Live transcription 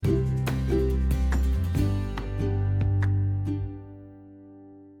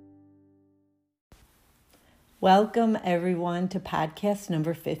Welcome, everyone, to podcast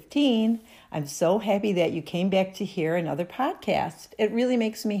number 15. I'm so happy that you came back to hear another podcast. It really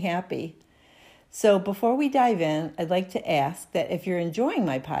makes me happy. So before we dive in, I'd like to ask that if you're enjoying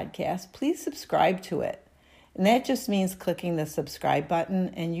my podcast, please subscribe to it. And that just means clicking the subscribe button,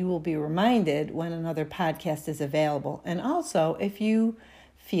 and you will be reminded when another podcast is available. And also, if you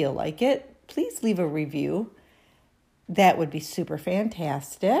feel like it, please leave a review. That would be super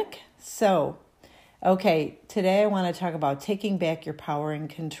fantastic. Okay, today I want to talk about taking back your power and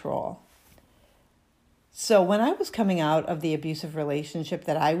control. So when I was coming out of the abusive relationship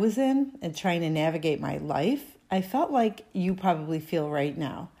that I was in and trying to navigate my life, I felt like you probably feel right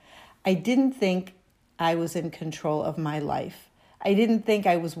now. I didn't think I was in control of my life. I didn't think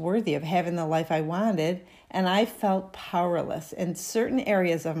I was worthy of having the life I wanted, and I felt powerless in certain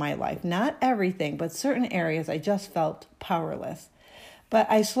areas of my life. Not everything, but certain areas I just felt powerless. But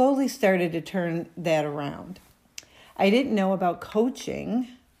I slowly started to turn that around. I didn't know about coaching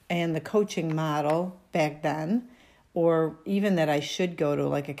and the coaching model back then, or even that I should go to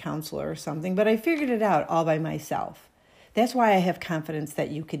like a counselor or something, but I figured it out all by myself. That's why I have confidence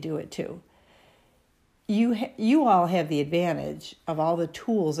that you could do it too. You all have the advantage of all the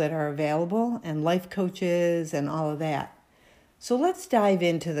tools that are available and life coaches and all of that. So let's dive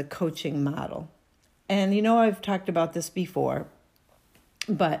into the coaching model. And I've talked about this before,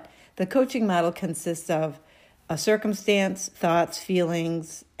 but the coaching model consists of a circumstance, thoughts,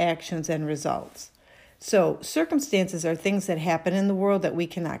 feelings, actions, and results. So circumstances are things that happen in the world that we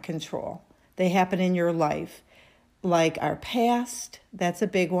cannot control. They happen in your life, like our past, that's a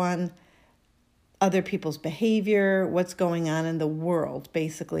big one, other people's behavior, what's going on in the world,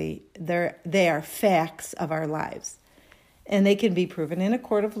 basically. They are facts of our lives, and they can be proven in a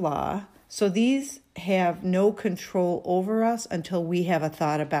court of law. So these have no control over us until we have a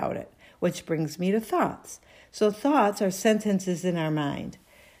thought about it, which brings me to thoughts. So thoughts are sentences in our mind.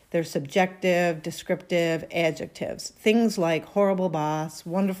 They're subjective, descriptive, adjectives. Things like horrible boss,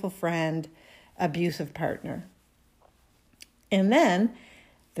 wonderful friend, abusive partner. And then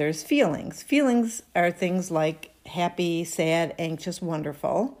there's feelings. Feelings are things like happy, sad, anxious,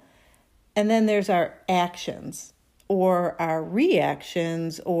 wonderful. And then there's our actions, or our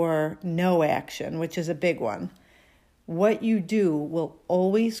reactions, or no action, which is a big one. What you do will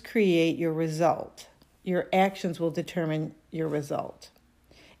always create your result. Your actions will determine your result.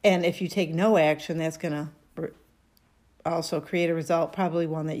 And if you take no action, that's going to also create a result, probably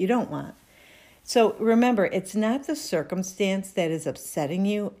one that you don't want. So remember, it's not the circumstance that is upsetting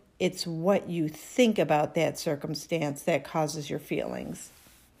you. It's what you think about that circumstance that causes your feelings.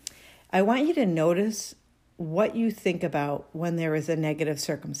 I want you to notice what you think about when there is a negative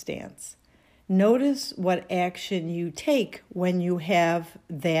circumstance. Notice what action you take when you have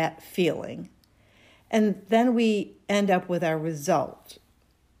that feeling. And then we end up with our result.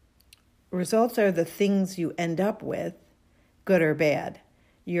 Results are the things you end up with, good or bad.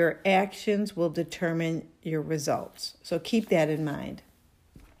 Your actions will determine your results. So keep that in mind.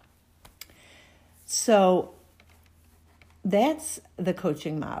 So that's the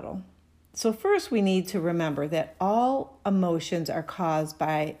coaching model. So first we need to remember that all emotions are caused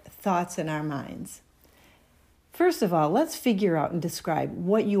by thoughts in our minds. First of all, let's figure out and describe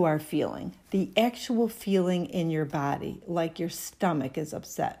what you are feeling. The actual feeling in your body, like your stomach is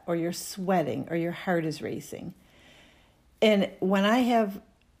upset, or you're sweating, or your heart is racing. And when I have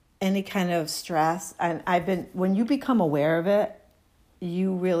any kind of stress, and when you become aware of it,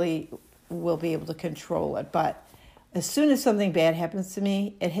 you really will be able to control it. But as soon as something bad happens to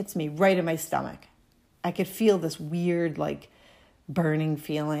me, it hits me right in my stomach. I could feel this weird, like, burning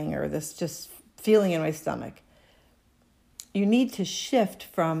feeling, or this just feeling in my stomach. You need to shift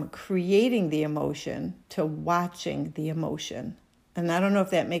from creating the emotion to watching the emotion. And I don't know if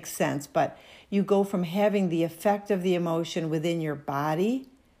that makes sense, but you go from having the effect of the emotion within your body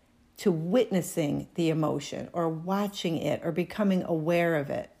to witnessing the emotion, or watching it, or becoming aware of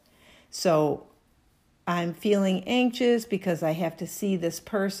it. So I'm feeling anxious because I have to see this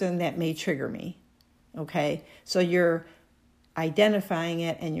person that may trigger me. Okay? So you're identifying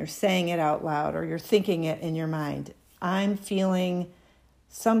it and you're saying it out loud, or you're thinking it in your mind. I'm feeling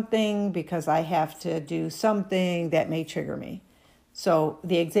something because I have to do something that may trigger me. So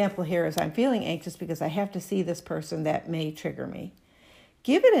the example here is I'm feeling anxious because I have to see this person that may trigger me.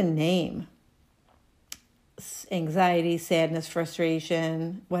 Give it a name. Anxiety, sadness,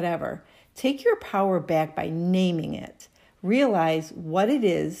 frustration, whatever. Take your power back by naming it. Realize what it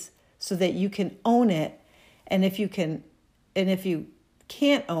is so that you can own it. And if you can't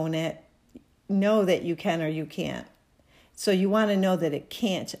own it, know that you can or you can't. So you want to know that it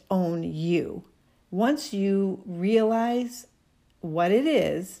can't own you. Once you realize what it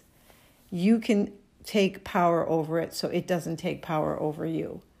is, you can take power over it so it doesn't take power over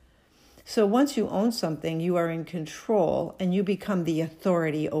you. So once you own something, you are in control and you become the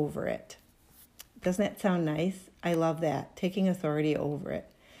authority over it. Doesn't that sound nice? I love that, taking authority over it.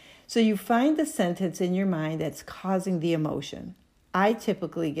 So you find the sentence in your mind that's causing the emotion. I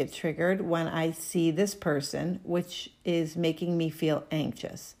typically get triggered when I see this person, which is making me feel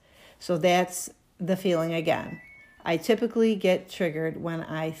anxious. So that's the feeling again. I typically get triggered when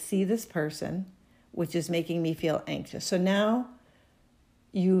I see this person, which is making me feel anxious. So now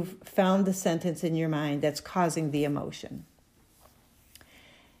you've found the sentence in your mind that's causing the emotion.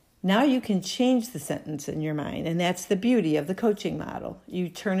 Now you can change the sentence in your mind, and that's the beauty of the coaching model. You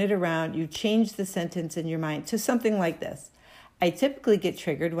turn it around, you change the sentence in your mind to something like this. I typically get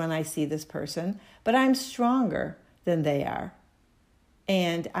triggered when I see this person, but I'm stronger than they are.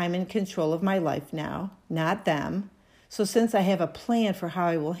 And I'm in control of my life now, not them. So since I have a plan for how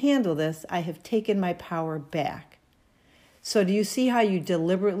I will handle this, I have taken my power back. So do you see how you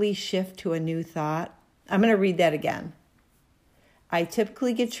deliberately shift to a new thought? I'm going to read that again. I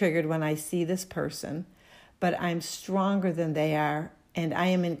typically get triggered when I see this person, but I'm stronger than they are, and I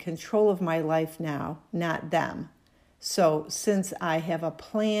am in control of my life now, not them. So since I have a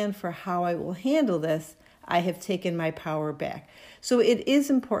plan for how I will handle this, I have taken my power back. So it is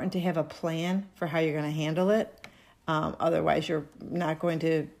important to have a plan for how you're going to handle it. Otherwise, you're not going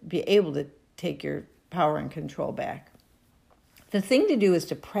to be able to take your power and control back. The thing to do is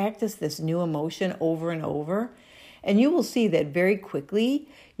to practice this new emotion over and over, and you will see that very quickly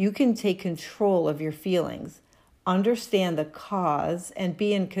you can take control of your feelings, understand the cause, and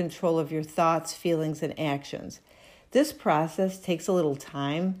be in control of your thoughts, feelings, and actions. This process takes a little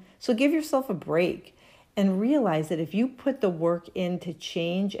time, so give yourself a break and realize that if you put the work in to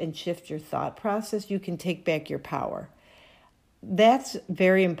change and shift your thought process, you can take back your power. That's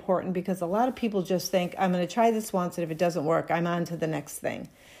very important because a lot of people just think, I'm going to try this once, and if it doesn't work, I'm on to the next thing.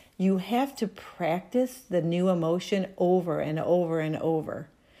 You have to practice the new emotion over and over and over.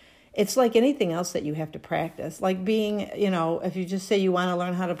 It's like anything else that you have to practice. Like being, if you just say you want to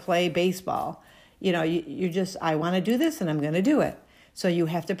learn how to play baseball, you just, I want to do this and I'm going to do it. So you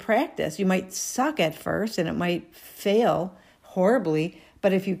have to practice. You might suck at first and it might fail horribly,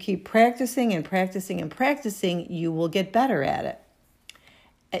 but if you keep practicing and practicing and practicing, you will get better at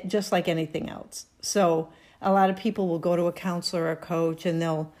it, just like anything else. So a lot of people will go to a counselor or a coach and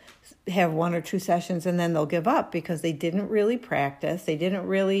they'll have 1 or 2 sessions and then they'll give up because they didn't really practice. They didn't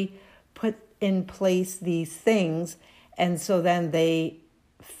really put in place these things. And so then they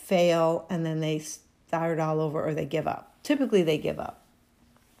fail and then they start all over or they give up. Typically they give up.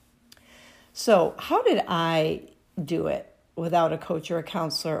 So how did I do it without a coach or a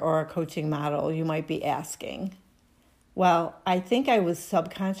counselor or a coaching model, you might be asking? Well, I think I was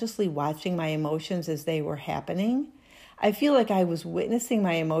subconsciously watching my emotions as they were happening. I feel like I was witnessing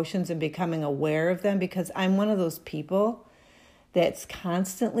my emotions and becoming aware of them because I'm one of those people that's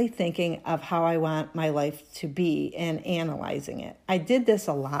constantly thinking of how I want my life to be and analyzing it. I did this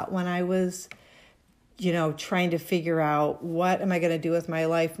a lot when I was, trying to figure out what am I going to do with my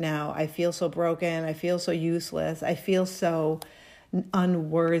life now? I feel so broken. I feel so useless. I feel so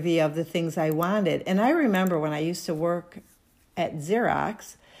unworthy of the things I wanted. And I remember when I used to work at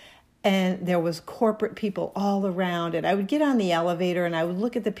Xerox and there was corporate people all around, and I would get on the elevator and I would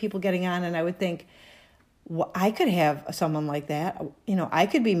look at the people getting on and I would think, well, I could have someone like that. I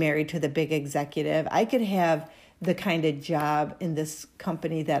could be married to the big executive. I could have the kind of job in this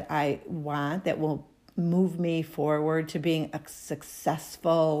company that I want that will move me forward to being a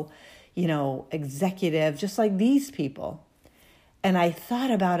successful, executive, just like these people. And I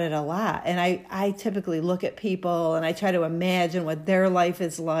thought about it a lot. And I typically look at people and I try to imagine what their life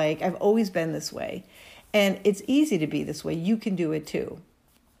is like. I've always been this way. And it's easy to be this way. You can do it too.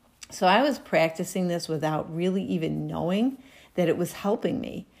 So I was practicing this without really even knowing that it was helping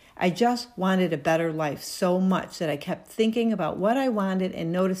me. I just wanted a better life so much that I kept thinking about what I wanted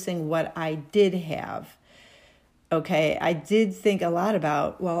and noticing what I did have. Okay, I did think a lot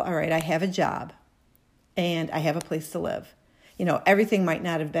about, well, all right, I have a job and I have a place to live. Everything might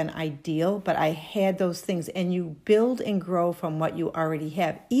not have been ideal, but I had those things, and you build and grow from what you already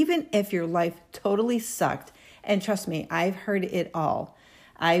have, even if your life totally sucked. And trust me, I've heard it all.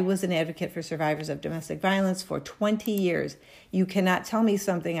 I was an advocate for survivors of domestic violence for 20 years. You cannot tell me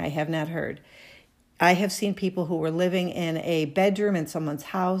something I have not heard. I have seen people who were living in a bedroom in someone's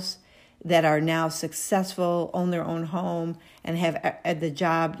house that are now successful, own their own home, and have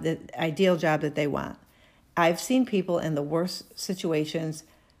the ideal job that they want. I've seen people in the worst situations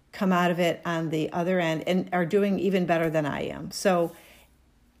come out of it on the other end and are doing even better than I am. So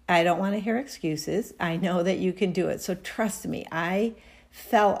I don't want to hear excuses. I know that you can do it. So trust me, I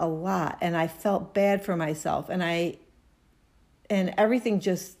fell a lot and I felt bad for myself, and everything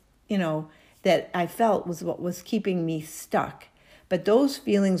just, that I felt was what was keeping me stuck. But those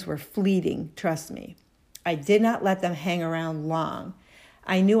feelings were fleeting, trust me. I did not let them hang around long.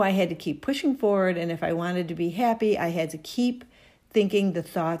 I knew I had to keep pushing forward, and if I wanted to be happy, I had to keep thinking the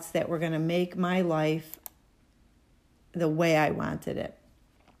thoughts that were going to make my life the way I wanted it.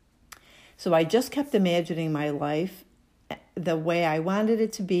 So I just kept imagining my life the way I wanted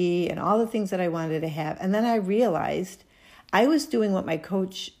it to be and all the things that I wanted to have. And then I realized I was doing what my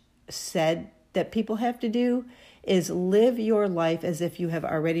coach said that people have to do, is live your life as if you have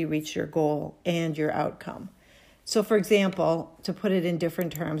already reached your goal and your outcome. So for example, to put it in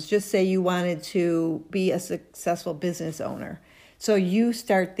different terms, just say you wanted to be a successful business owner. So you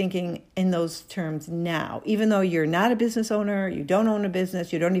start thinking in those terms now, even though you're not a business owner, you don't own a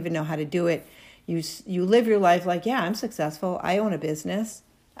business, you don't even know how to do it. You live your life like, yeah, I'm successful. I own a business.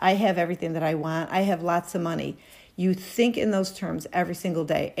 I have everything that I want. I have lots of money. You think in those terms every single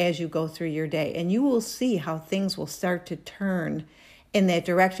day as you go through your day, and you will see how things will start to turn in that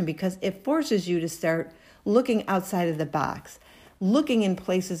direction, because it forces you to start looking outside of the box, looking in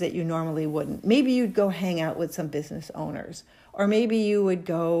places that you normally wouldn't. Maybe you'd go hang out with some business owners, or maybe you would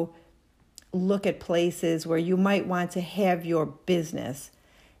go look at places where you might want to have your business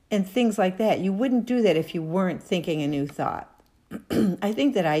and things like that. You wouldn't do that if you weren't thinking a new thought. I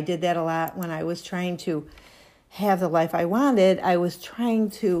think that I did that a lot when I was trying to have the life I wanted. I was trying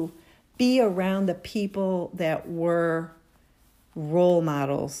to be around the people that were role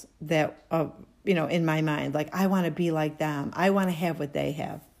models that, in my mind, like I want to be like them. I want to have what they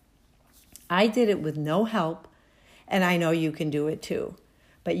have. I did it with no help, and I know you can do it too.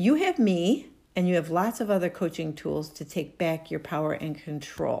 But you have me, and you have lots of other coaching tools to take back your power and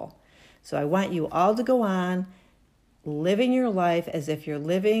control. So I want you all to go on living your life as if you're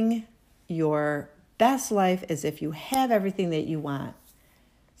living your best life, as if you have everything that you want.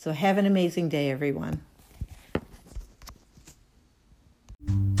 So have an amazing day, everyone.